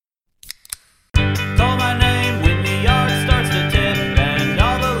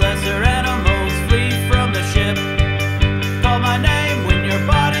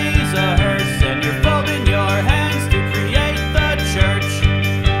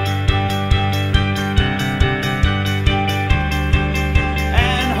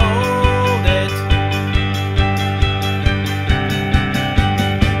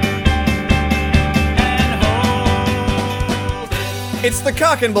It's the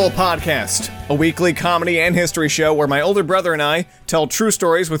Cock and Bull Podcast, a weekly comedy and history show where my older brother and I tell true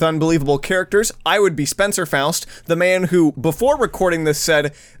stories with unbelievable characters. I would be Spencer Faust, the man who, before recording this,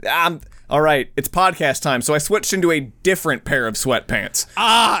 said, all right, it's podcast time, so I switched into a different pair of sweatpants.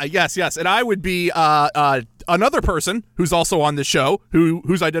 Yes, and I would be another person who's also on the show,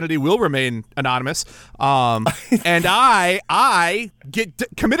 whose identity will remain anonymous, and I get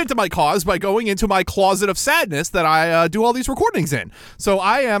committed to my cause by going into my closet of sadness that I do all these recordings in. So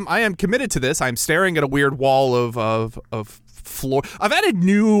I am committed to this. I'm staring at a weird wall of floor. I've added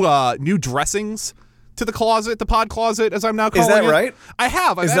new dressings to the closet, the pod closet, as I'm now calling it. Is that right? I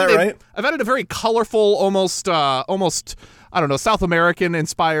have. I've added a very colorful, almost I don't know, South American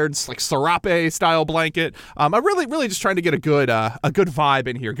inspired, like serape style blanket. I'm really just trying to get a good vibe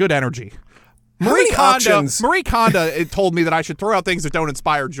in here, good energy. Marie Kondo told me that I should throw out things that don't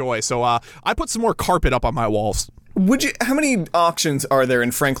inspire joy, so I put some more carpet up on my walls. How many auctions are there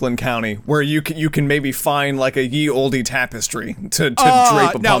in Franklin County where you can maybe find like a ye olde tapestry to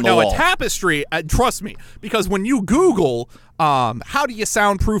drape upon the wall? A tapestry, trust me, because when you Google how do you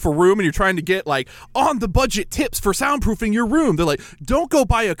soundproof a room and you're trying to get like on the budget tips for soundproofing your room, they're like, don't go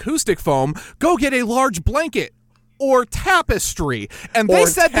buy acoustic foam, go get a large blanket or tapestry. And they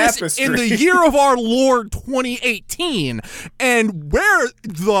said this in the year of our Lord 2018. And where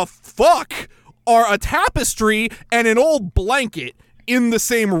the fuck are a tapestry and an old blanket in the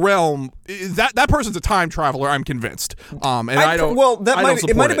same realm? That person's a time traveler, I'm convinced. It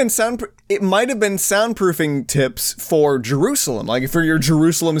might have been soundproofing tips for Jerusalem, like for your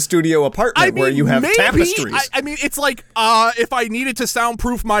Jerusalem studio apartment where you have tapestries. It's like if I needed to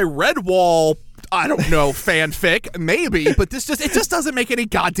soundproof my red wall, I don't know, fanfic, maybe, but it just doesn't make any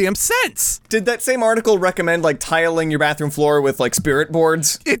goddamn sense. Did that same article recommend like tiling your bathroom floor with like spirit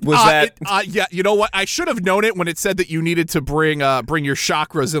boards? Yeah, you know what? I should have known it when it said that you needed to bring your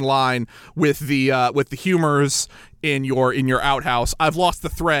chakras in line with the humors in your outhouse. I've lost the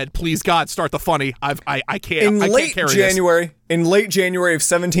thread. Please God, start the funny. I can't. In late January of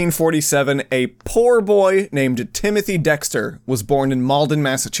 1747, a poor boy named Timothy Dexter was born in Malden,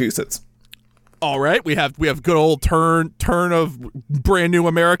 Massachusetts. All right, we have good old turn of brand new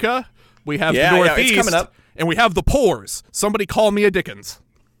America. We have the Northeast, it's coming up. And we have the pores. Somebody call me a Dickens.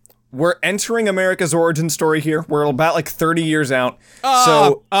 We're entering America's origin story here. We're about like 30 years out.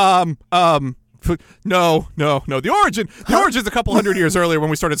 No. The origin's a couple hundred years earlier when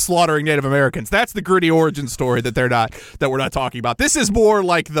we started slaughtering Native Americans. That's the gritty origin story that we're not talking about. This is more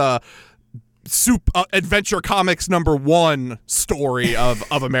like the Adventure Comics #1 story of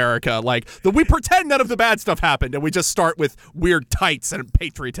America. Like we pretend none of the bad stuff happened and we just start with weird tights and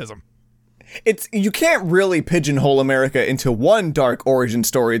patriotism. You can't really pigeonhole America into one dark origin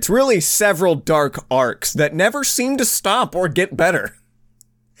story. It's really several dark arcs that never seem to stop or get better.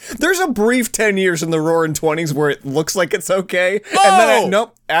 There's a brief 10 years in the Roaring 20s where it looks like it's okay, and then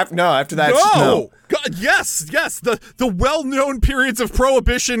after that, no. God, yes, the well-known periods of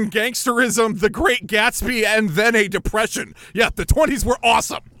Prohibition, gangsterism, The Great Gatsby, and then a depression. Yeah, the 20s were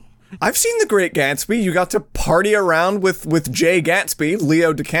awesome. I've seen The Great Gatsby. You got to party around with Jay Gatsby,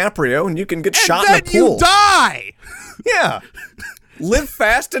 Leo DiCaprio, and you can get shot in a pool. And then you die! Yeah. Live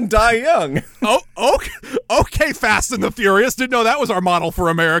fast and die young. Oh, okay, Fast and the Furious. Didn't know that was our model for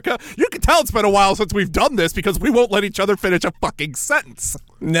America. You can tell it's been a while since we've done this because we won't let each other finish a fucking sentence.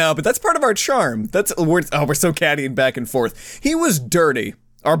 No, but that's part of our charm. We're so cattying back and forth. He was dirty.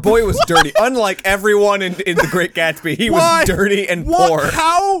 Our boy was dirty. Unlike everyone in The Great Gatsby, he was dirty and poor.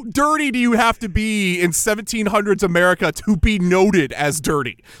 How dirty do you have to be in 1700s America to be noted as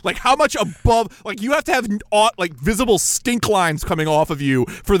dirty? Like, how much above? Like, you have to have like visible stink lines coming off of you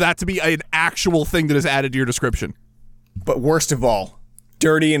for that to be an actual thing that is added to your description. But worst of all,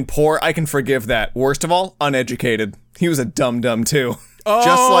 dirty and poor, I can forgive that. Worst of all, uneducated. He was a dum-dum too.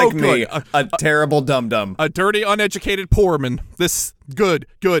 Just like me, a terrible dum-dum. A dirty, uneducated poorman. This, good.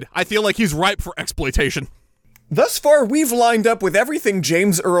 I feel like he's ripe for exploitation. Thus far, we've lined up with everything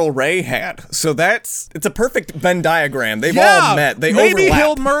James Earl Ray had, so it's a perfect Venn diagram. They've all met. They overlap. Maybe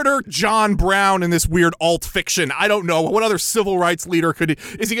he'll murder John Brown in this weird alt fiction. I don't know. What other civil rights leader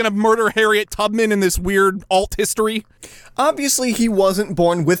is he going to murder Harriet Tubman in this weird alt history? Obviously, he wasn't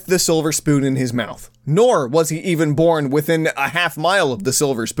born with the silver spoon in his mouth, nor was he even born within a half mile of the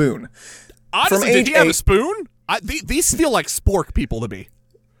silver spoon. Honestly, did he have a spoon? These feel like spork people to me.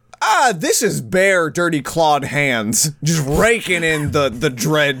 This is bare, dirty, clawed hands, just raking in the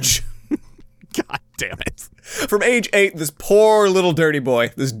dredge. God damn it. From age 8, this poor little dirty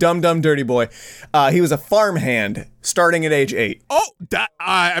boy, this dumb dirty boy, he was a farmhand starting at age 8. Oh,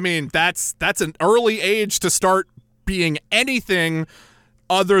 that's an early age to start being anything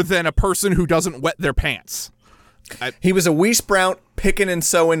other than a person who doesn't wet their pants. He was a wee sprout picking and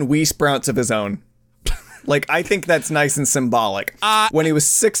sewing wee sprouts of his own. Like, I think that's nice and symbolic. When he was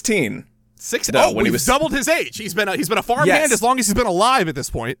 16. When he's doubled his age. He's been a farmhand as long as he's been alive at this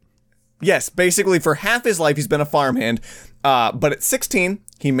point. Yes, basically for half his life he's been a farmhand. But at 16,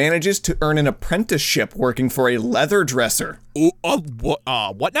 he manages to earn an apprenticeship working for a leather dresser.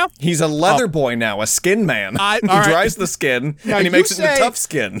 What now? He's a leather boy now, a skin man. He dries the skin and he makes it into tough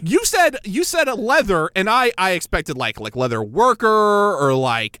skin. You said a leather, and I expected like leather worker or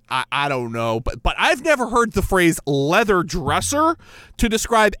like I don't know, but I've never heard the phrase leather dresser to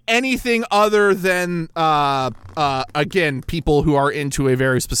describe anything other than again, people who are into a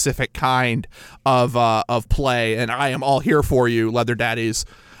very specific kind of play, and I am all here for you, leather daddies.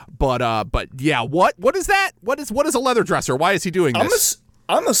 But yeah, what is that? What is a leather dresser? Why is he doing this?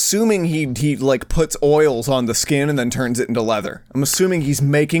 I'm assuming he like puts oils on the skin and then turns it into leather. I'm assuming he's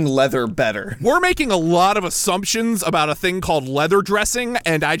making leather better. We're making a lot of assumptions about a thing called leather dressing,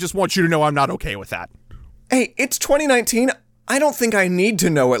 and I just want you to know I'm not okay with that. Hey, it's 2019. I don't think I need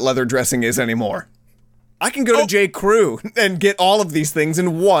to know what leather dressing is anymore. I can go to J. Crew and get all of these things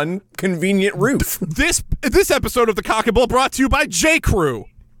in one convenient roof. This episode of the Cock and Bull brought to you by J. Crew.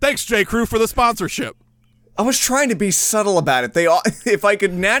 Thanks, J. Crew, for the sponsorship. I was trying to be subtle about it. If I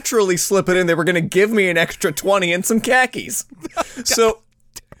could naturally slip it in, they were going to give me an extra 20 and some khakis. So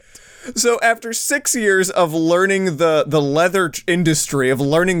after 6 years of learning the leather industry, of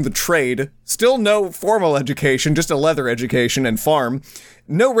learning the trade, still no formal education, just a leather education and farm,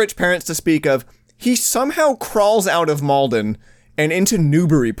 no rich parents to speak of, he somehow crawls out of Malden and into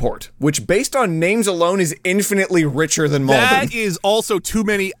Newburyport, which based on names alone is infinitely richer than Malden. That is also too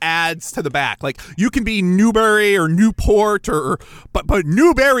many adds to the back. Like, you can be Newbury or Newport but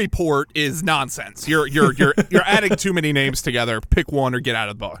Newburyport is nonsense. You're adding too many names together. Pick one or get out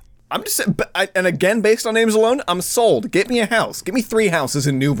of the boat. I'm just saying, and again, based on names alone, I'm sold. Get me a house. Get me 3 houses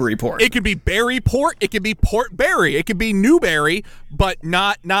in Newburyport. It could be Berryport. It could be Port Barry. It could be Newberry, but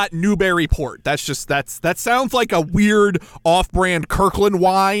not Newburyport. That sounds like a weird off-brand Kirkland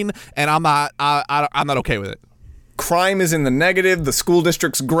wine, and I'm not okay with it. Crime is in the negative. The school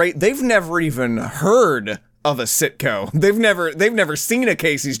district's great. They've never even heard of a Citco. They've never seen a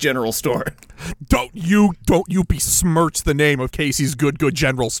Casey's General Store. Don't you besmirch the name of Casey's Good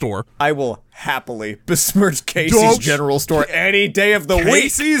General Store. I will happily besmirch Casey's General Store any day of the week.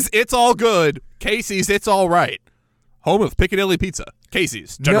 Casey's, it's all good. Casey's, it's all right. Home of Piccadilly Pizza.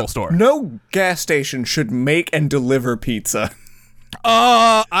 Casey's General Store. No gas station should make and deliver pizza.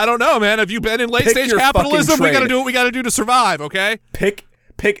 I don't know, man. Have you been in late stage capitalism? We gotta do what we gotta do to survive, okay?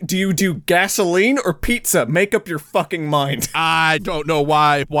 Do you do gasoline or pizza? Make up your fucking mind. I don't know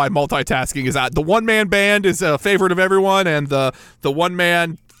why multitasking is that. The one-man band is a favorite of everyone, and the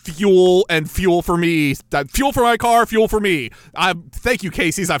one-man fuel for me. Fuel for my car, fuel for me. Thank you,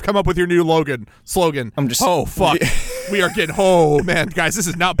 Casey's. I've come up with your new slogan. Oh, fuck. We are getting, man, guys, this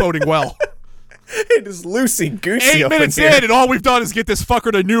is not boding well. It is loosey-goosey 8 minutes in, and all we've done is get this fucker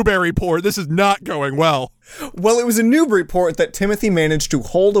to Newburyport. This is not going well. Well, it was in Newburyport that Timothy managed to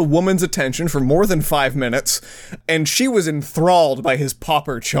hold a woman's attention for more than 5 minutes, and she was enthralled by his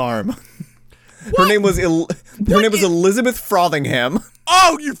pauper charm. Her name was Elizabeth Frothingham.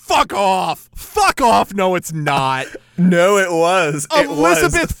 Oh, you fuck off! Fuck off! No, it's not. No, it was.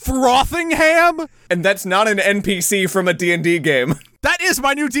 Elizabeth Frothingham? And that's not an NPC from a D&D game. That is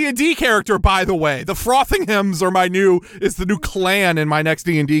my new D&D character, by the way. The Frothinghams is the new clan in my next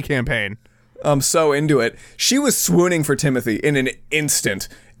D&D campaign. I'm so into it. She was swooning for Timothy in an instant,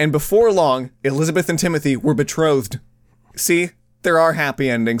 and before long, Elizabeth and Timothy were betrothed. See, there are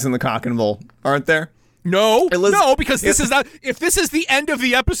happy endings in the Cock and Bull, aren't there? No, because this is not. If this is the end of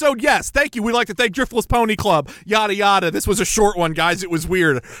the episode, yes, thank you. We'd like to thank Driftless Pony Club. Yada yada. This was a short one, guys. It was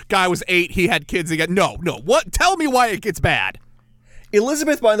weird. Guy was 8. He had kids. No. What? Tell me why it gets bad.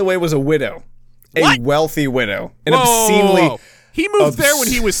 Elizabeth, by the way, was a widow, a wealthy widow, an obscenely. He moved there when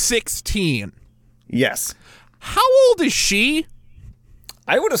he was 16. Yes. How old is she?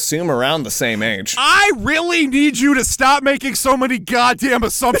 I would assume around the same age. I really need you to stop making so many goddamn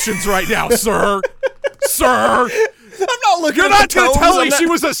assumptions right now, sir. Sir. I'm not looking You're at not the going to tomes. tell me she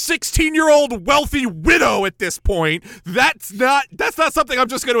was a 16-year-old wealthy widow at this point. That's not something I'm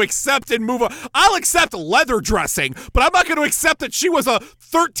just going to accept and move on. I'll accept leather dressing, but I'm not going to accept that she was a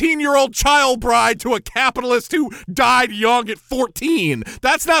 13-year-old child bride to a capitalist who died young at 14.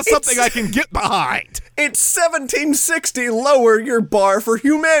 That's not something I can get behind. It's 1760. Lower your bar for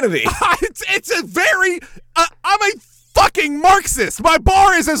humanity. It's a very... I'm a fucking Marxist. My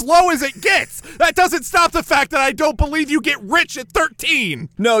bar is as low as it gets. That doesn't stop the fact that I don't believe you get rich at 13.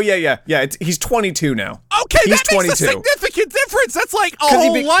 No, yeah. He's 22 now. Okay, he's that makes a significant difference. That's like a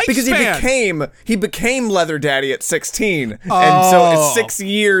whole lifespan. Because he became leather daddy at 16, and so it's 6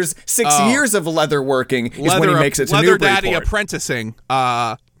 years. 6 years of leather working is when he makes it to leather Newburyport. daddy apprenticing.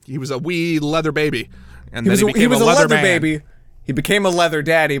 He was a wee leather baby, and He then was he became a a leather leather man. baby. He became a leather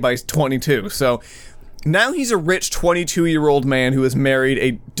daddy by 22. So now he's a rich 22-year-old man who has married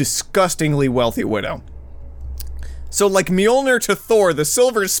a disgustingly wealthy widow. So like Mjolnir to Thor, the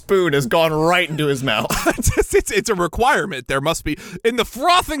silver spoon has gone right into his mouth. It's a requirement. There must be in the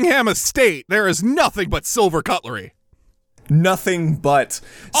Frothingham estate. There is nothing but silver cutlery. Nothing but.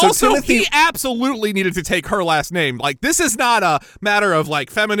 So Also, Timothy, he absolutely needed to take her last name. Like, this is not a matter of like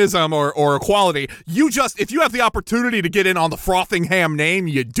feminism or equality. If you have the opportunity to get in on the Frothingham name,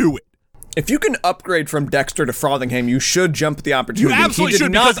 you do it. if you can upgrade from Dexter to Frothingham, you should jump at the opportunity. You absolutely he did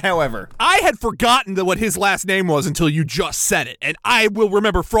should, not, because however. I had forgotten what his last name was until you just said it, and I will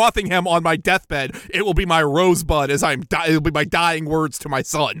remember Frothingham on my deathbed. It will be my rosebud it'll be my dying words to my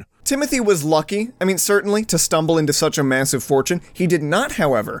son. Timothy was lucky, certainly, to stumble into such a massive fortune. He did not,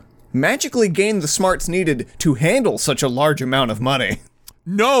 however, magically gain the smarts needed to handle such a large amount of money.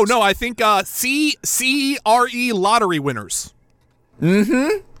 No, I think CRE lottery winners.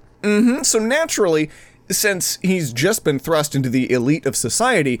 So naturally, since he's just been thrust into the elite of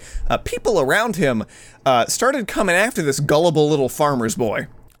society, people around him started coming after this gullible little farmer's boy.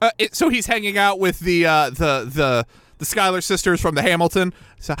 So he's hanging out with the Schuyler sisters from the Hamilton.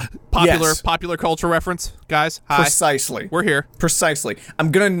 Popular culture reference, guys. Hi. Precisely. We're here. Precisely.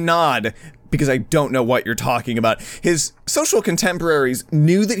 I'm gonna nod because I don't know what you're talking about. His social contemporaries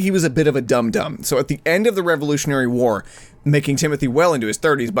knew that he was a bit of a dum-dum. So at the end of the Revolutionary War, making Timothy well into his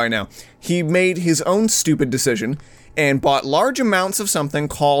 30s by now, he made his own stupid decision and bought large amounts of something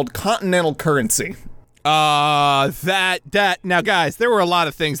called continental currency. Now guys, there were a lot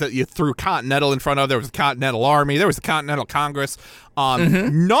of things that you threw Continental in front of. There was the Continental Army, there was the Continental Congress.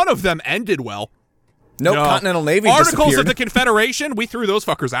 None of them ended well. No, Continental Navy Articles disappeared. of the Confederation, we threw those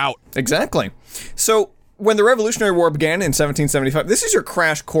fuckers out. Exactly. So when the Revolutionary War began in 1775, this is your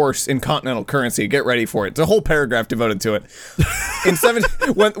crash course in continental currency. Get ready for it. It's a whole paragraph devoted to it.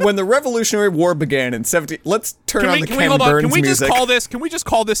 When the Revolutionary War began in 17, let's turn on the Ken Burns music. Can we just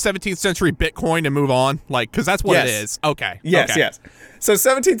call this 17th century Bitcoin and move on? Like, because that's what it is. Okay. Yes, okay. yes. So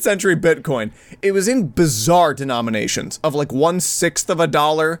 17th century Bitcoin, it was in bizarre denominations of like 1/6 of a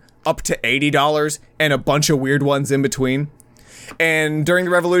dollar up to $80 and a bunch of weird ones in between. And during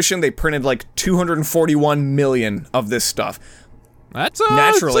the Revolution, they printed like 241 million of this stuff. That's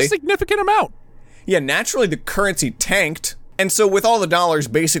a significant amount. Yeah, naturally the currency tanked. And so with all the dollars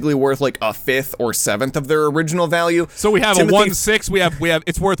basically worth like a fifth or seventh of their original value. So we have a 1/6. We have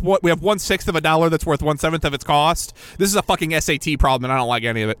it's worth what? We have 1/6 of a dollar that's worth 1/7 of its cost. This is a fucking SAT problem, and I don't like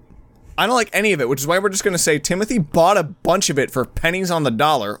any of it. I don't like any of it, which is why we're just going to say Timothy bought a bunch of it for pennies on the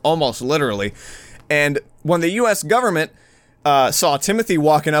dollar, almost literally. And when the U.S. government saw Timothy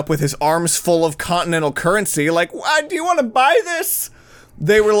walking up with his arms full of continental currency, like, do you want to buy this?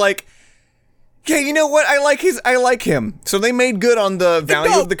 They were like, yeah, you know what? I like him. So they made good on the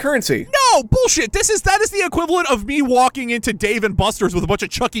value of the currency. No, bullshit. That is the equivalent of me walking into Dave & Buster's with a bunch of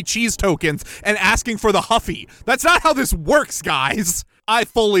Chuck E. Cheese tokens and asking for the Huffy. That's not how this works, guys. I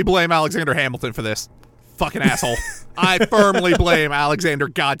fully blame Alexander Hamilton for this. Fucking asshole. I firmly blame Alexander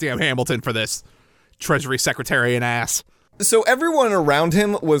goddamn Hamilton for this. Treasury Secretary and ass. So everyone around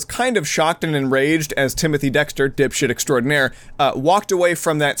him was kind of shocked and enraged as Timothy Dexter, dipshit extraordinaire, walked away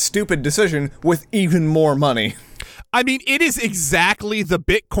from that stupid decision with even more money. I mean, it is exactly the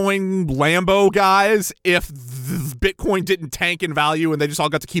Bitcoin Lambo guys if Bitcoin didn't tank in value and they just all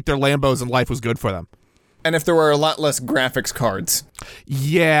got to keep their Lambos and life was good for them. And if there were a lot less graphics cards.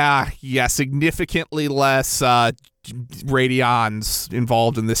 Yeah, significantly less Radeons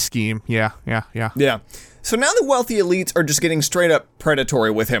involved in this scheme. Yeah. Yeah. So now the wealthy elites are just getting straight up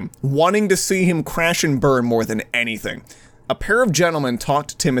predatory with him, wanting to see him crash and burn more than anything. A pair of gentlemen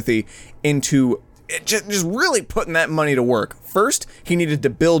talked Timothy into just really putting that money to work. First, he needed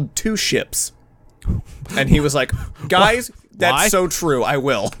to build 2 ships. And he was like, guys, that's so true, I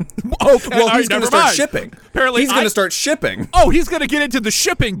will. Okay, well, he's going to start shipping. Apparently, he's going to start shipping. Oh, he's going to get into the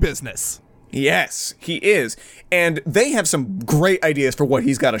shipping business. Yes, he is. And they have some great ideas for what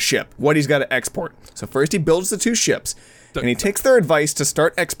he's got to ship, what he's got to export. So first he builds the 2 ships, and he takes their advice to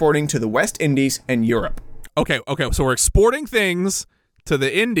start exporting to the West Indies and Europe. Okay, so we're exporting things to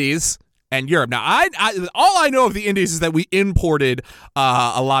the Indies and Europe. Now, I all I know of the Indies is that we imported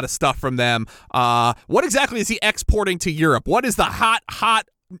a lot of stuff from them. What exactly is he exporting to Europe? What is the hot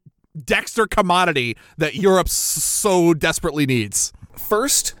Dexter commodity that Europe so desperately needs?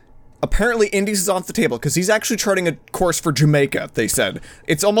 First, apparently Indies is off the table because he's actually charting a course for Jamaica, they said.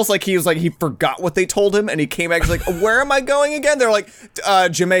 It's almost like he forgot what they told him and he came back like, where am I going again? They're like,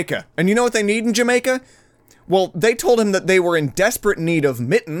 Jamaica. And you know what they need in Jamaica? Well, they told him that they were in desperate need of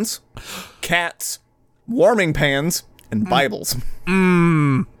mittens, cats, warming pans, and Bibles.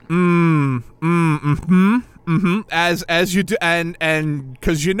 As you do, and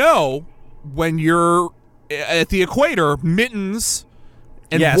because when you're at the equator, mittens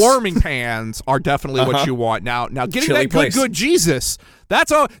and warming pans are definitely what you want. Now getting Chilly that good Jesus.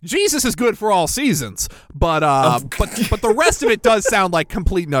 Jesus is good for all seasons, but the rest of it does sound like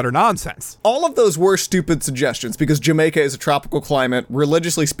complete and utter nonsense. All of those were stupid suggestions because Jamaica is a tropical climate.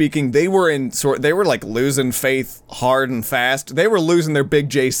 Religiously speaking, they were like losing faith hard and fast. They were losing their big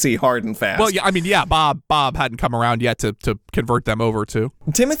JC hard and fast. Well, yeah, Bob hadn't come around yet to convert them over to.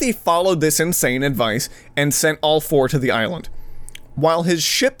 Timothy followed this insane advice and sent all 4 to the island. While his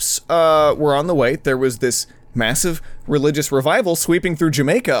ships were on the way, there was this massive religious revival sweeping through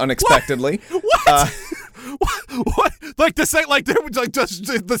Jamaica unexpectedly. What? What? Like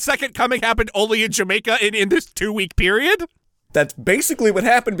the second coming happened only in Jamaica in this 2-week period? That's basically what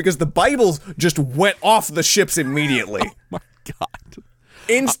happened because the Bibles just went off the ships immediately. Oh my God.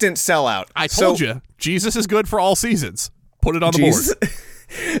 Instant sellout. I told you, Jesus is good for all seasons. Put it on the board.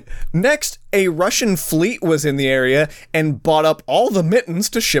 Next, a Russian fleet was in the area and bought up all the mittens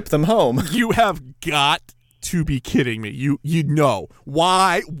to ship them home. You have got to be kidding me. You know.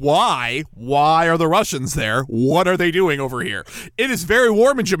 Why are the Russians there? What are they doing over here? It is very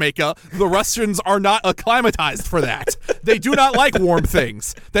warm in Jamaica. The Russians are not acclimatized for that. They do not like warm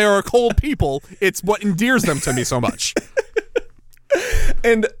things. They are a cold people. It's what endears them to me so much.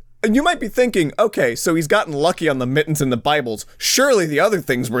 And you might be thinking, okay, so he's gotten lucky on the mittens and the Bibles. Surely the other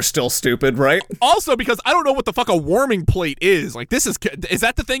things were still stupid, right? Also, because I don't know what the fuck a warming plate is. Like, is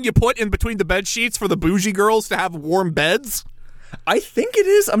that the thing you put in between the bed sheets for the bougie girls to have warm beds? I think it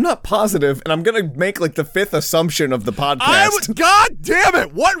is. I'm not positive, and I'm gonna make like the 5th assumption of the podcast. God damn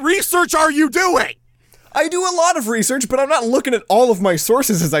it! What research are you doing? I do a lot of research, but I'm not looking at all of my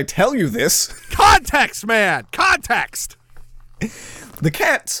sources as I tell you this. Context, man! Context! The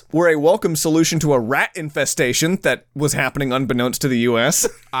cats were a welcome solution to a rat infestation that was happening unbeknownst to the U.S.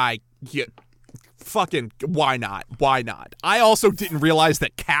 Fucking, why not? Why not? I also didn't realize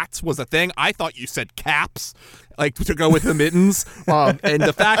that cats was a thing. I thought you said caps, like to go with the mittens. And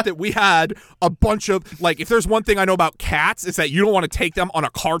the fact that we had a bunch of, like, if there's one thing I know about cats, it's that you don't want to take them on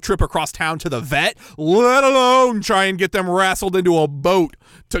a car trip across town to the vet, let alone try and get them wrestled into a boat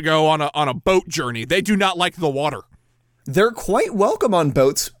to go on a boat journey. They do not like the water. They're quite welcome on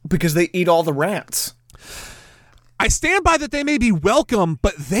boats because they eat all the rats. I stand by that they may be welcome,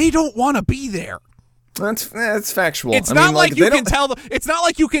 but they don't want to be there. That's factual. It's not like you can tell them. It's not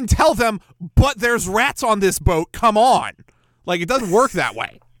like you can tell them, but there's rats on this boat. Come on, like it doesn't work that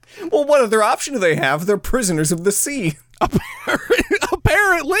way. Well, what other option do they have? They're prisoners of the sea.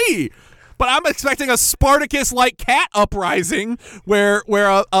 Apparently. But I'm expecting a Spartacus-like cat uprising where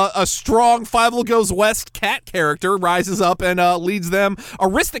a strong Fievel Goes West cat character rises up and leads them.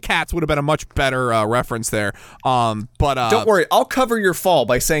 Aristocats would have been a much better reference there. But don't worry, I'll cover your fall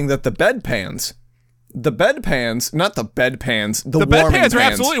by saying that the bedpans, are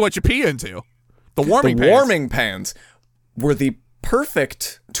absolutely what you pee into. The warming pans were the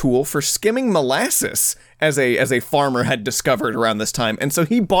perfect tool for skimming molasses, as a farmer had discovered around this time, and so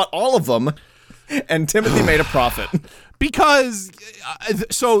he bought all of them, and Timothy made a profit. Because,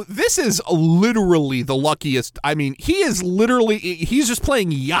 so this is literally the luckiest. I mean, he's just playing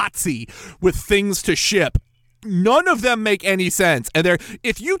Yahtzee with things to ship. None of them make any sense. And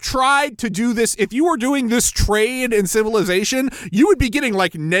if you tried to do this, if you were doing this trade in Civilization, you would be getting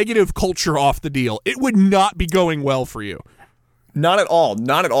like negative culture off the deal. It would not be going well for you. Not at all.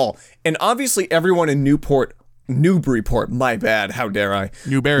 Not at all. And obviously everyone in Newburyport, my bad, how dare I,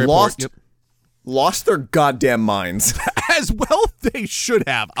 lost their goddamn minds. As well they should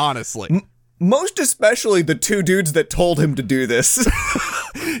have, honestly. Most especially the 2 dudes that told him to do this.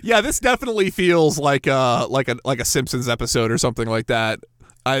 Yeah, this definitely feels like a Simpsons episode or something like that.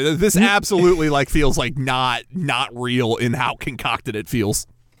 This absolutely feels like not real in how concocted it feels.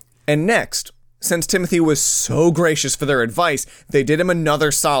 And next, since Timothy was so gracious for their advice, they did him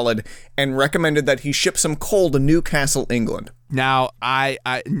another solid and recommended that he ship some coal to Newcastle, England. Now,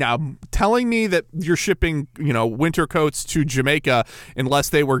 now telling me that you're shipping, winter coats to Jamaica unless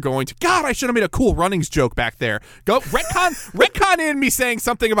they were going to. God, I should have made a cool runnings joke back there. Go retcon in me saying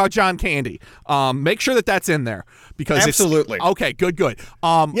something about John Candy. Make sure that that's in there because absolutely. It's okay. Good.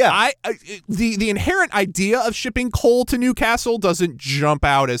 Yeah. The inherent idea of shipping coal to Newcastle doesn't jump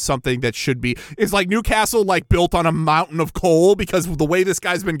out as something that should be. Is like Newcastle like built on a mountain of coal because the way this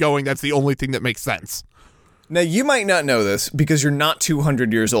guy's been going, that's the only thing that makes sense. Now, you might not know this because you're not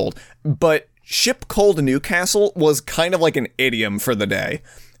 200 years old, but ship coal to Newcastle was kind of like an idiom for the day.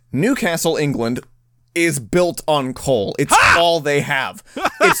 Newcastle, England, is built on coal. It's all they have.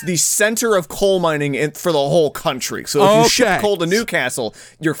 It's the center of coal mining for the whole country. So if you ship coal to Newcastle,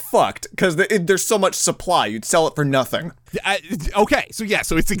 you're fucked because there's so much supply. You'd sell it for nothing.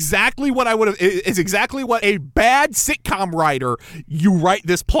 So it's exactly what I would have. It's exactly what a bad sitcom writer, you write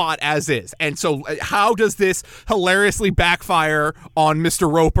this plot as is. And so how does this hilariously backfire on Mr.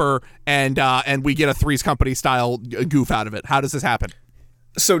 Roper and we get a Three's Company style goof out of it? How does this happen?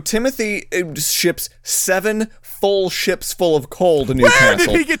 So Timothy ships 7 full ships full of coal to Newcastle. Where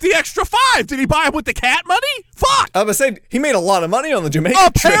did he get the extra 5? Did he buy them with the cat money? Fuck! I was saying, he made a lot of money on the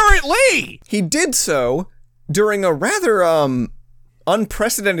Jamaica trip. Apparently! He did so during a rather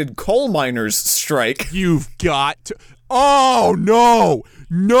unprecedented coal miners' strike. You've got to... Oh, no!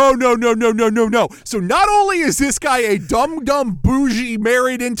 No. So not only is this guy a dumb bougie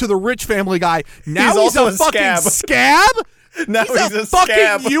married into the rich family guy, now he's a fucking scab? Now he's a fucking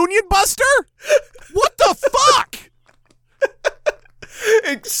scab. union buster? What the fuck?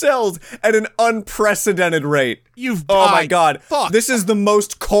 Excels at an unprecedented rate. Oh my god. Fuck. This is the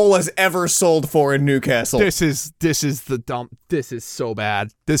most coal has ever sold for in Newcastle. This is the dump. This is so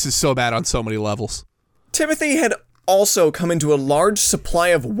bad. This is so bad on so many levels. Timothy had also come into a large supply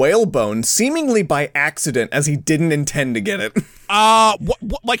of whalebone, seemingly by accident, as he didn't intend to get it.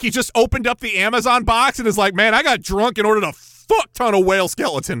 Like he just opened up the Amazon box and is like, man, I got drunk and ordered a fuck ton of whale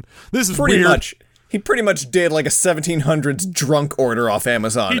skeleton. This is pretty weird. Much. He pretty much did like a 1700s drunk order off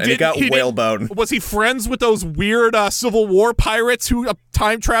Amazon, and he got whalebone. Was he friends with those weird Civil War pirates who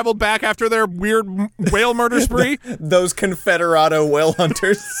time traveled back after their weird whale murder spree? Those Confederado whale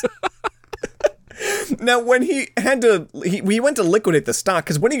hunters. Now, when he went to liquidate the stock,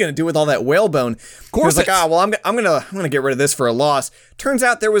 because what are you going to do with all that whalebone? He was like, I'm gonna get rid of this for a loss. Turns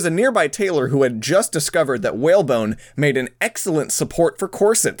out there was a nearby tailor who had just discovered that whalebone made an excellent support for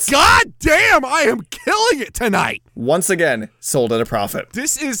corsets. God damn, I am killing it tonight. Once again, sold at a profit.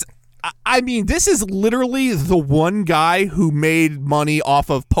 This is literally the one guy who made money off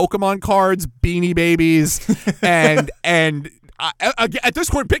of Pokemon cards, Beanie Babies, and at this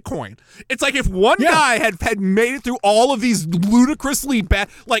point, Bitcoin. It's like if one guy had made it through all of these ludicrously bad,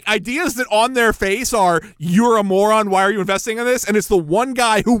 like, ideas that on their face are, you're a moron, why are you investing in this? And it's the one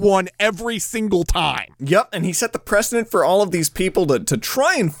guy who won every single time. Yep, and he set the precedent for all of these people to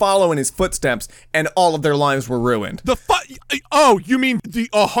try and follow in his footsteps, and all of their lives were ruined. You mean the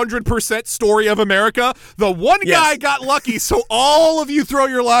 100% story of America? The one guy got lucky, so all of you throw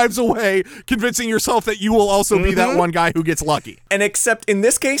your lives away, convincing yourself that you will also be that one guy who gets lucky. And except in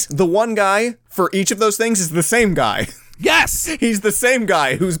this case, the one guy for each of those things is the same guy. Yes! He's the same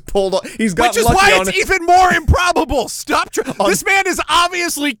guy who's pulled... He's got Which is why it's even more improbable. This man is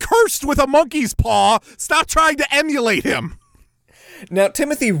obviously cursed with a monkey's paw. Stop trying to emulate him. Now,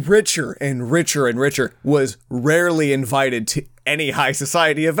 Timothy, richer and richer, was rarely invited to any high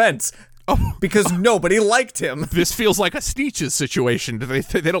society events. Because nobody liked him. This feels like a Sneetches situation.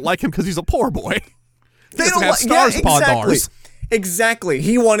 They don't like him because he's a poor boy. They don't have stars upon ours. Exactly.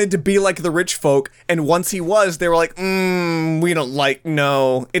 He wanted to be like the rich folk, and once he was, they were like, we don't like,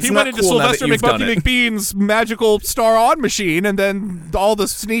 no. It's not cool. He went into Sylvester McBucky McBean's magical star-on machine, and then all the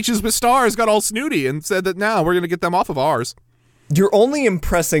Sneetches with stars got all snooty and said that now we're going to get them off of ours. You're only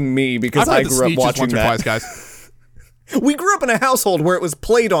impressing me because I grew up watching that. Once or twice, guys. We grew up in a household where it was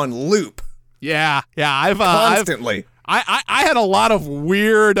played on loop. Yeah, I've constantly. I had a lot of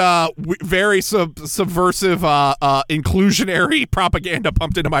weird, very subversive, inclusionary propaganda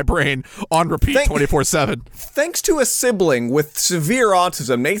pumped into my brain on repeat 24/7. Thanks to a sibling with severe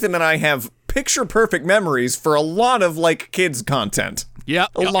autism, Nathan and I have picture-perfect memories for a lot of, like, kids' content.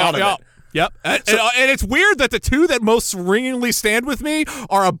 Yep. A lot of it. Yep. And it's weird that the two that most ringingly stand with me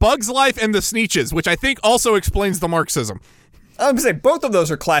are A Bug's Life and The Sneetches, which I think also explains the Marxism. I'm going to say, both of those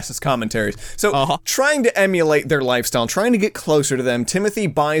are classist commentaries. So, trying to emulate their lifestyle, trying to get closer to them, Timothy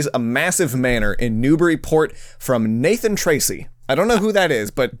buys a massive manor in Newburyport from Nathan Tracy. I don't know who that is,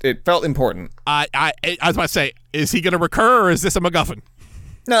 but it felt important. I was about to say, is he going to recur, or is this a MacGuffin?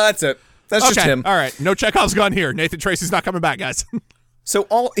 No, that's it. That's just him. All right. No Chekhov's gun here. Nathan Tracy's not coming back, guys.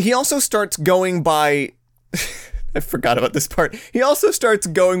 So he also starts going by... I forgot about this part. He also starts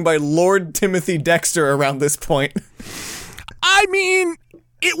going by Lord Timothy Dexter around this point. I mean,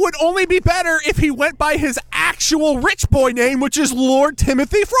 it would only be better if he went by his actual rich boy name, which is Lord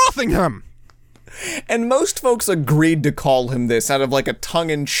Timothy Frothingham. And most folks agreed to call him this out of like a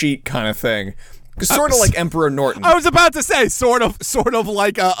tongue-in-cheek kind of thing. Sort of like Emperor Norton. I was about to say, sort of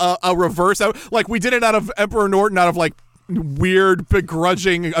like a reverse. Like we did it out of Emperor Norton, out of like weird,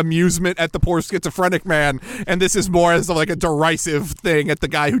 begrudging amusement at the poor schizophrenic man, and this is more as like a derisive thing at the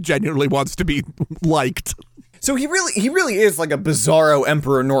guy who genuinely wants to be liked. So he really is like a bizarro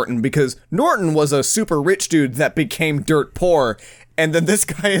Emperor Norton, because Norton was a super rich dude that became dirt poor, and then this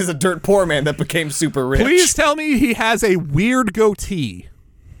guy is a dirt poor man that became super rich. Please tell me he has a weird goatee.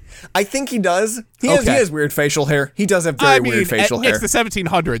 I think he does. He has weird facial hair. He does have weird facial hair. It's the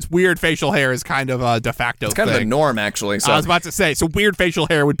 1700s. Weird facial hair is kind of a de facto It's kind of the norm, actually. So. I was about to say, so weird facial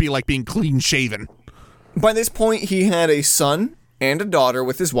hair would be like being clean shaven. By this point, he had a son and a daughter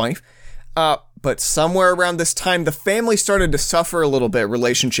with his wife. But somewhere around this time, the family started to suffer a little bit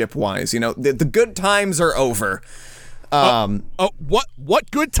relationship-wise. You know, the good times are over. What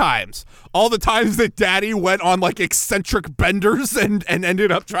good times? All the times that Daddy went on like eccentric benders and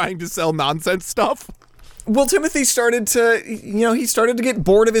ended up trying to sell nonsense stuff? Well, Timothy started to get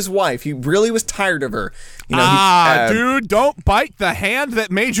bored of his wife. He really was tired of her. Dude, don't bite the hand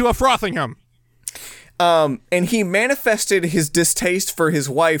that made you a Frothingham. And he manifested his distaste for his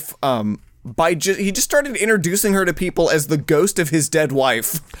wife, he just started introducing her to people as the ghost of his dead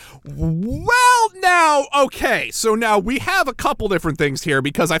wife. Well, now, okay, so now we have a couple different things here,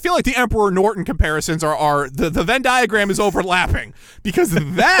 because I feel like the Emperor Norton comparisons are the Venn diagram is overlapping, because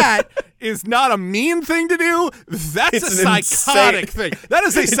that is not a mean thing to do. That's a psychotic thing. That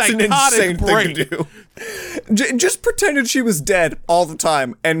is a psychotic break. Thing to do. Just pretended she was dead all the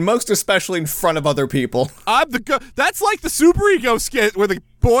time, and most especially in front of other people. That's like the Super Ego skit where the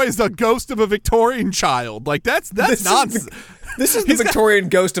boy is the ghost of a Victorian child. Like, that's nonsense. This is the Victorian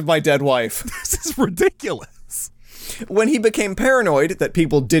ghost of my dead wife. This is ridiculous. When he became paranoid that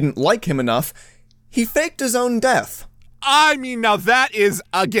people didn't like him enough, he faked his own death. I mean, now that is,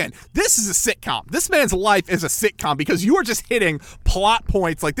 again, this is a sitcom. This man's life is a sitcom, because you are just hitting plot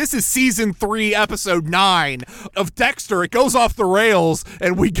points. Like, this is season 3, episode 9 of Dexter. It goes off the rails,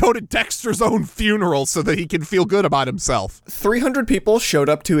 and we go to Dexter's own funeral so that he can feel good about himself. 300 people showed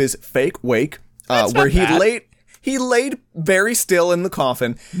up to his fake wake, where he laid very still in the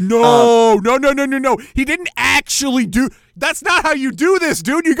coffin. No. He didn't actually do... That's not how you do this,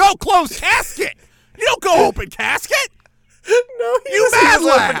 dude. You go close casket. You don't go open casket. No, he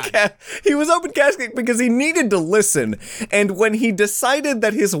was open casket because he needed to listen, and when he decided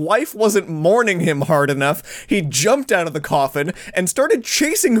that his wife wasn't mourning him hard enough, he jumped out of the coffin and started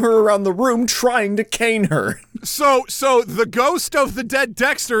chasing her around the room, trying to cane her. So the ghost of the dead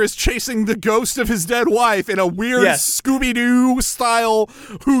Dexter is chasing the ghost of his dead wife in a weird Scooby-Doo style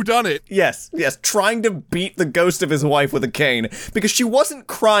whodunit. Yes, trying to beat the ghost of his wife with a cane, because she wasn't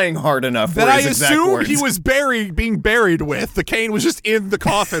crying hard enough. That I assumed he was being buried with. The cane was just in the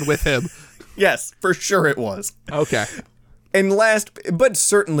coffin with him. Yes, for sure it was. Okay. And last, but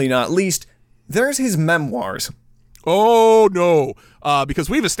certainly not least, there's his memoirs. Oh, no. Because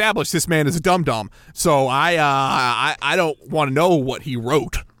we've established this man is a dum-dum, so I don't want to know what he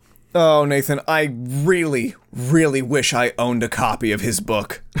wrote. Oh, Nathan, I really, really wish I owned a copy of his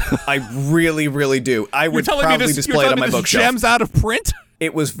book. I really, really do. I would proudly display it on my bookshelf. Gems out of print?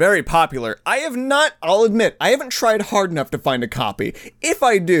 It was very popular. I'll admit, I haven't tried hard enough to find a copy. If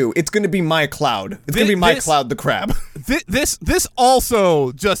I do, it's going to be my Cloud. It's going to be my Cloud the Crab. This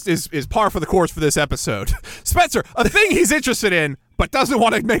also just is par for the course for this episode. Spencer, a thing he's interested in, but doesn't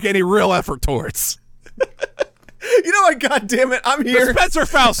want to make any real effort towards. You know what, goddammit, I'm here. The Spencer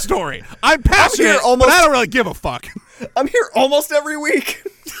Faust story. I'm passionate, but I don't really give a fuck. I'm here almost every week.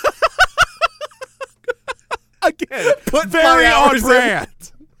 Again, very on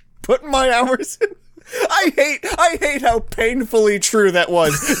brand. Putting my hours in. I hate how painfully true that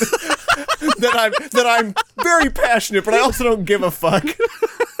was. that I'm very passionate, but I also don't give a fuck.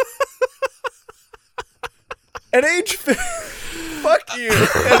 At age 50, fuck you.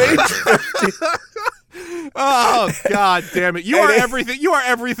 At age 50. Oh, god damn it. You are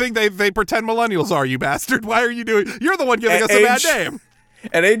everything they pretend millennials are, you bastard. Why are you doing... You're the one giving us a bad name.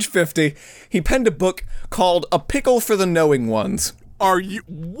 At age 50, he penned a book called A Pickle for the Knowing Ones. Are you...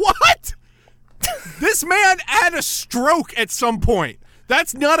 What? This man had a stroke at some point.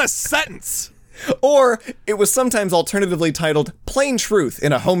 That's not a sentence. Or it was sometimes alternatively titled Plain Truth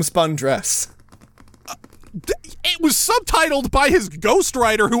in a Homespun Dress. It was subtitled by his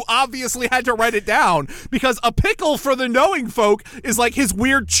ghostwriter, who obviously had to write it down, because a pickle for the knowing folk is like his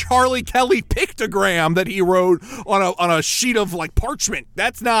weird Charlie Kelly pictogram that he wrote on a sheet of like parchment.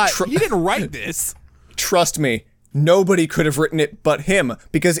 That's not, he didn't write this. Trust me, nobody could have written it but him,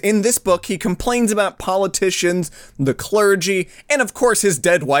 because in this book he complains about politicians, the clergy, and of course his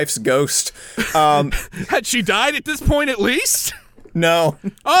dead wife's ghost. Had she died at this point at least? No.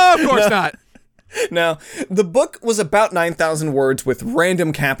 Oh, of course not. Now, the book was about 9,000 words with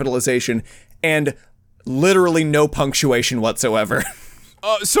random capitalization and literally no punctuation whatsoever.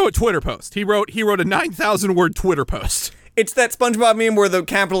 So a Twitter post. He wrote a 9,000 word Twitter post. It's that SpongeBob meme where the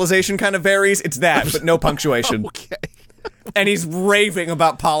capitalization kind of varies. It's that, but no punctuation. Okay. And he's raving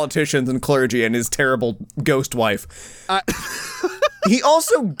about politicians and clergy and his terrible ghost wife. He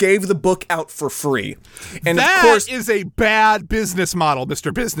also gave the book out for free. And that of course, is a bad business model,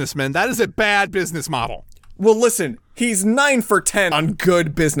 Mr. Businessman. That is a bad business model. Well, listen, he's 9 for 10 on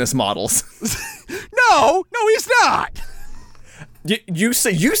good business models. No, he's not. You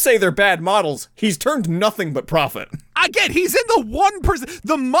say they're bad models. He's turned nothing but profit. Again, he's in the 1%.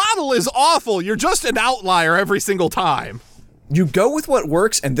 The model is awful. You're just an outlier every single time. You go with what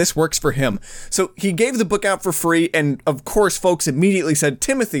works, and this works for him. So he gave the book out for free, and of course folks immediately said,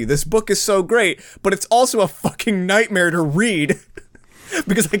 Timothy, this book is so great, but it's also a fucking nightmare to read.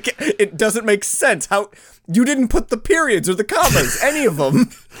 Because it doesn't make sense how you didn't put the periods or the commas, any of them.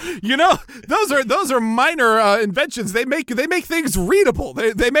 You know, those are minor inventions. They make things readable.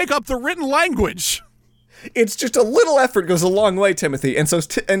 They make up the written language. It's just a little effort goes a long way, Timothy. And so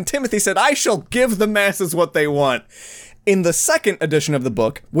Timothy said, I shall give the masses what they want. In the second edition of the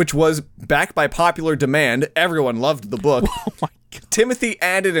book, which was backed by popular demand, everyone loved the book. Oh my God. Timothy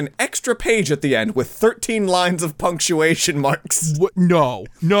added an extra page at the end with 13 lines of punctuation marks. What? No.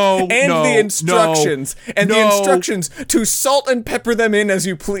 And the instructions. The instructions to salt and pepper them in as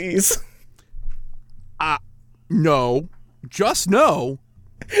you please. No. Just no.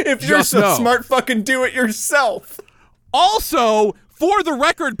 If you're so smart, fucking do it yourself. Also, for the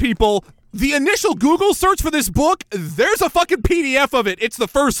record, people, the initial Google search for this book, there's a fucking PDF of it. It's the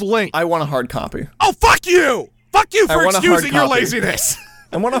first link. I want a hard copy. Oh, fuck you! Fuck you for excusing your laziness.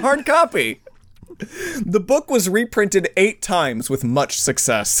 I want a hard copy. The book was reprinted 8 times with much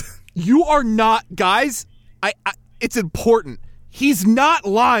success. You are not, guys, it's important. He's not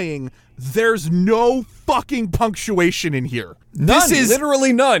lying. There's no fucking punctuation in here. None,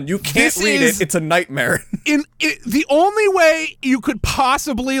 literally none. You can't read it. It's a nightmare. The only way you could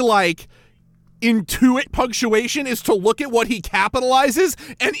possibly, intuit punctuation is to look at what he capitalizes,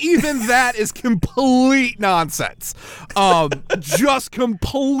 and even that is complete nonsense. Just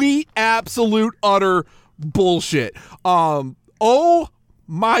complete, absolute, utter bullshit. Oh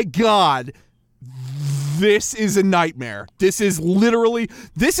my God. This is a nightmare. This is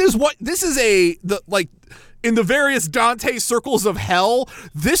in the various Dante circles of hell,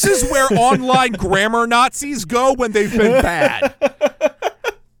 this is where online grammar Nazis go when they've been bad.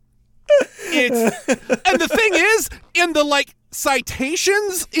 And the thing is, in the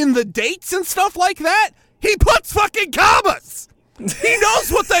citations, in the dates and stuff like that, he puts fucking commas. He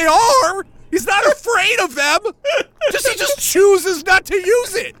knows what they are. He's not afraid of them. He just chooses not to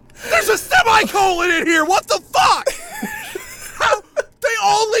use it. There's a semicolon in here. What the fuck? The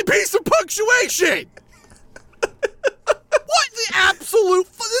only piece of punctuation. What the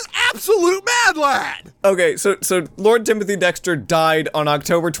absolute mad lad? Okay, so Lord Timothy Dexter died on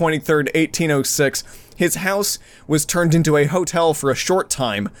October 23rd, 1806. His house was turned into a hotel for a short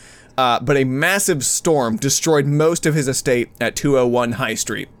time, but a massive storm destroyed most of his estate at 201 High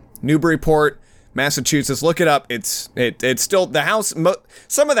Street. Newburyport, Massachusetts. Look it up. It's still the house.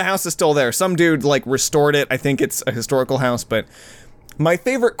 Some of the house is still there. Some dude restored it. I think it's a historical house, but my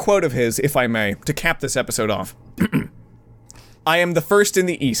favorite quote of his, if I may, to cap this episode off. I am the first in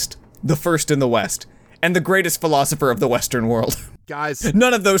the East, the first in the West, and the greatest philosopher of the Western world. Guys,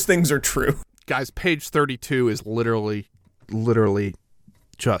 none of those things are true. Guys, page 32 is literally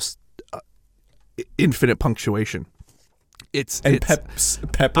just infinite punctuation.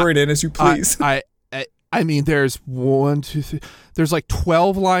 Pepper it in as you please. I mean, there's 1, 2, 3. There's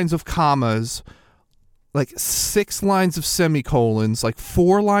 12 lines of commas, 6 lines of semicolons,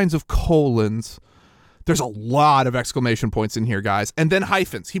 4 lines of colons. There's a lot of exclamation points in here, guys. And then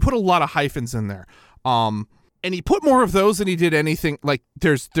hyphens. He put a lot of hyphens in there. And he put more of those than he did anything.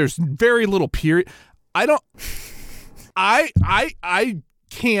 There's very little period. I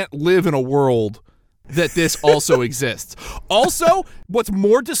can't live in a world that this also exists. Also, what's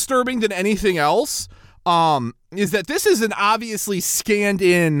more disturbing than anything else is that this is an obviously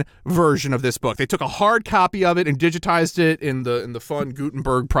scanned-in version of this book. They took a hard copy of it and digitized it in the fun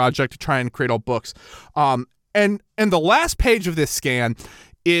Gutenberg project to try and create all books. And the last page of this scan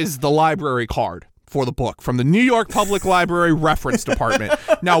is the library card for the book from the New York Public Library Reference Department.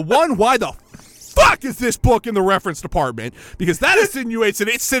 Now, why the fuck is this book in the reference department? Because that insinuates that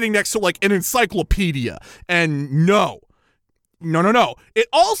it's sitting next to like an encyclopedia. And no. It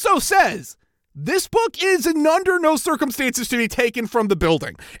also says this book is under no circumstances to be taken from the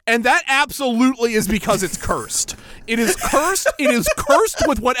building. And that absolutely is because it's cursed. It is cursed. It is cursed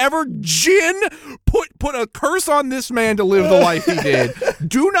with whatever djinn put a curse on this man to live the life he did.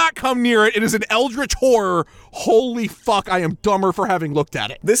 Do not come near it. It is an eldritch horror. Holy fuck, I am dumber for having looked at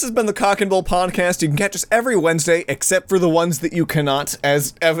it. This has been the Cock and Bull podcast. You can catch us every Wednesday, except for the ones that you cannot,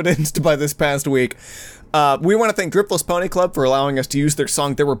 as evidenced by this past week. We want to thank Dripless Pony Club for allowing us to use their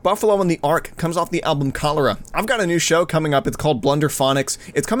song There Were Buffalo in the Ark. Comes off the album Cholera. I've got a new show coming up. It's called Blunderphonics.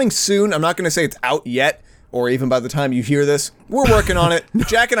 It's coming soon. I'm not going to say it's out yet, or even by the time you hear this. We're working on it.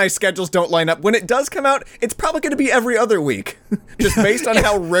 Jack and I's schedules don't line up. When it does come out, it's probably going to be every other week, just based on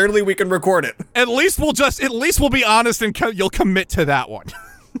how rarely we can record it. At least we'll be honest and you'll commit to that one.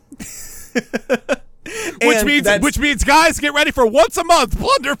 Which means, guys, get ready for once a month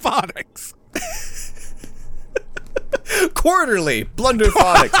Blunderphonics. Quarterly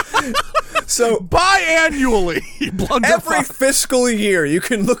Blunderphonics. So biannually Blunderphonics. Every fiscal year you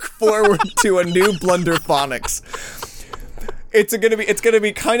can look forward to a new Blunderphonics. It's gonna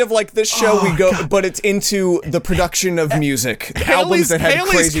be kind of like this show but it's into the production of music. Albums that had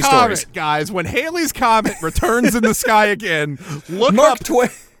crazy stories. Guys, when Halley's Comet returns in the sky again, look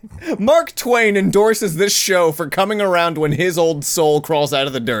Mark Twain endorses this show for coming around when his old soul crawls out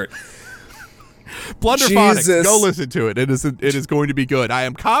of the dirt. Blunderphonics, go listen to it. It is going to be good. I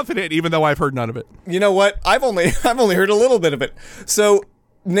am confident, even though I've heard none of it. You know what? I've only heard a little bit of it. So,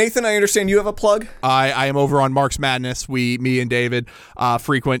 Nathan, I understand you have a plug? I am over on Mark's Madness. Me and David,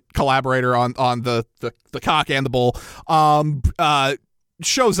 frequent collaborator on the Cock and the Bull,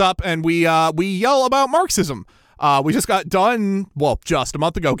 shows up and we yell about Marxism. We just got done, just a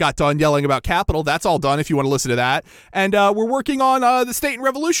month ago, yelling about Capital. That's all done if you want to listen to that. And we're working on the State and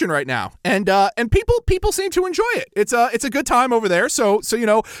Revolution right now. And people seem to enjoy it. It's a good time over there. So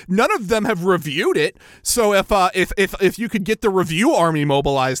none of them have reviewed it. So if you could get the review army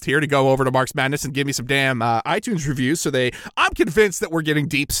mobilized here to go over to Mark's Madness and give me some damn iTunes reviews, I'm convinced that we're getting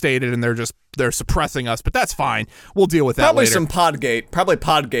deep stated and they're suppressing us, but that's fine. We'll deal with that probably later. Probably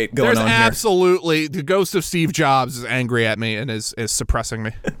Podgate going on here. There's absolutely, the ghost of Steve Jobs is angry at me and is suppressing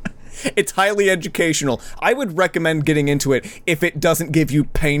me. It's highly educational. I would recommend getting into it if it doesn't give you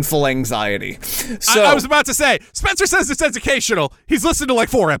painful anxiety. So I was about to say, Spencer says it's educational. He's listened to like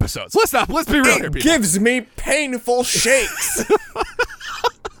 4 episodes. Let's be real here, people. It gives me painful shakes.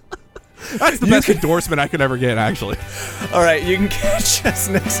 That's the best endorsement I could ever get, actually. All right, you can catch us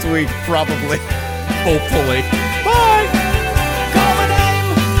next week, probably. Hopefully. Bye!